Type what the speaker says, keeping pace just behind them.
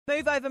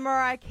Move over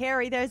Mariah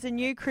Carey. There's a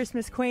new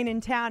Christmas queen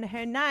in town.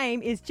 Her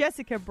name is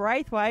Jessica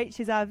Braithwaite.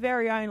 She's our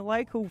very own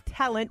local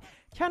talent,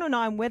 Channel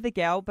 9 weather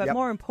gal, but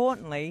more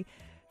importantly,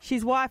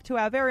 she's wife to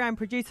our very own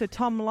producer,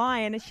 Tom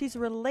Lyon, and she's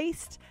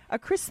released a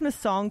Christmas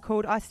song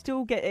called I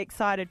Still Get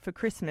Excited for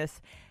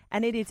Christmas,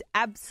 and it is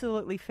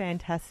absolutely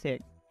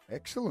fantastic.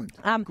 Excellent.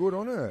 Good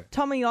on her.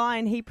 Tommy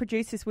Lyon, he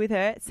produced this with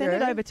her, sent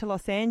it over to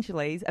Los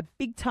Angeles. A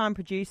big-time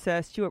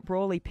producer, Stuart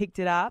Brawley, picked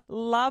it up,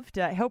 loved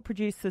it, helped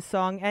produce the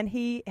song, and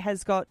he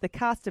has got the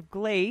cast of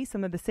Glee,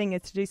 some of the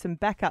singers, to do some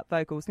backup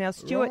vocals. Now,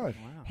 Stuart,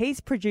 he's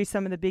produced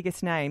some of the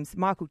biggest names,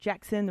 Michael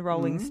Jackson, the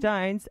Rolling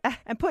Stones,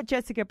 and put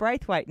Jessica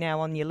Braithwaite now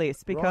on your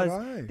list because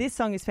this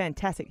song is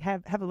fantastic.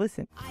 Have a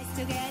listen. I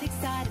still get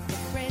excited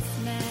for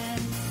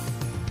Christmas.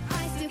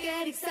 I still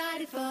get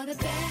excited for the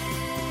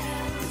bells.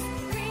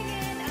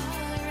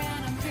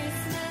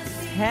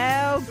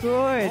 How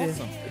good.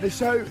 Awesome.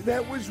 So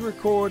that was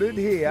recorded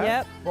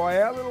here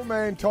by our little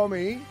man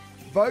Tommy,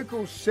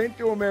 vocals sent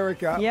to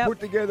America,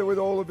 put together with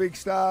all the big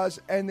stars,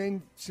 and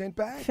then sent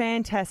back.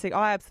 Fantastic.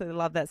 I absolutely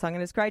love that song,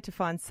 and it's great to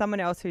find someone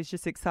else who's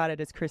just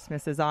excited as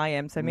Christmas as I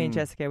am. So me and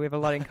Jessica, we have a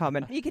lot in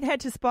common. You can head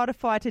to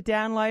Spotify to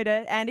download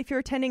it, and if you're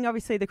attending,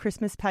 obviously, the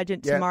Christmas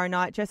pageant tomorrow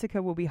night,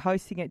 Jessica will be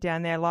hosting it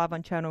down there live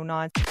on Channel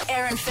 9.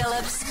 Erin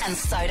Phillips and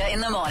Soda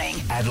in the morning.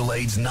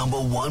 Adelaide's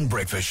 #1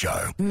 breakfast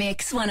show.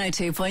 Mix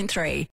 102.3.